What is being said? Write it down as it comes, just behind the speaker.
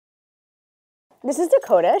This is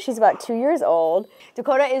Dakota. She's about 2 years old.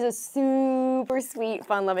 Dakota is a super sweet,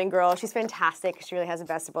 fun-loving girl. She's fantastic. She really has the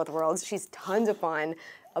best of both worlds. She's tons of fun,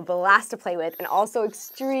 a blast to play with, and also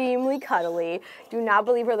extremely cuddly. Do not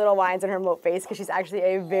believe her little whines and her moat face, because she's actually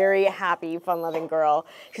a very happy, fun-loving girl.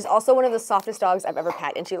 She's also one of the softest dogs I've ever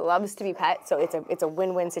pet, and she loves to be pet, so it's a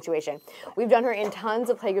win-win situation. We've done her in tons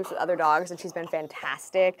of playgroups with other dogs, and she's been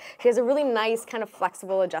fantastic. She has a really nice, kind of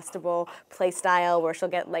flexible, adjustable play style where she'll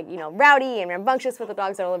get, like, you know, rowdy and rambunctious with the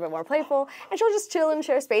dogs that are a little bit more playful, and she'll just chill and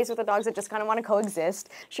share space with the dogs that just kind of want to coexist.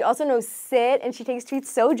 She also knows sit, and she takes treats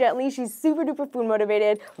so gently. She's super duper food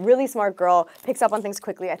motivated. Really smart girl, picks up on things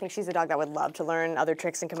quickly. I think she's a dog that would love to learn other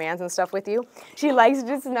tricks and commands and stuff with you. She likes to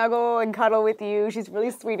just snuggle and cuddle with you. She's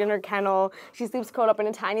really sweet in her kennel. She sleeps curled up in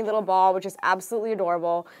a tiny little ball, which is absolutely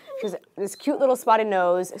adorable. She has this cute little spotted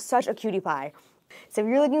nose, such a cutie pie. So if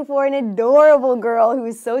you're looking for an adorable girl who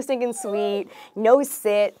is so stinking sweet, no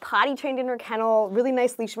sit, potty trained in her kennel, really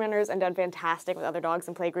nice leash manners, and done fantastic with other dogs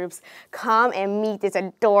and playgroups, come and meet this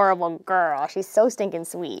adorable girl. She's so stinking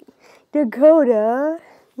sweet. Dakota,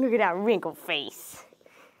 look at that wrinkled face.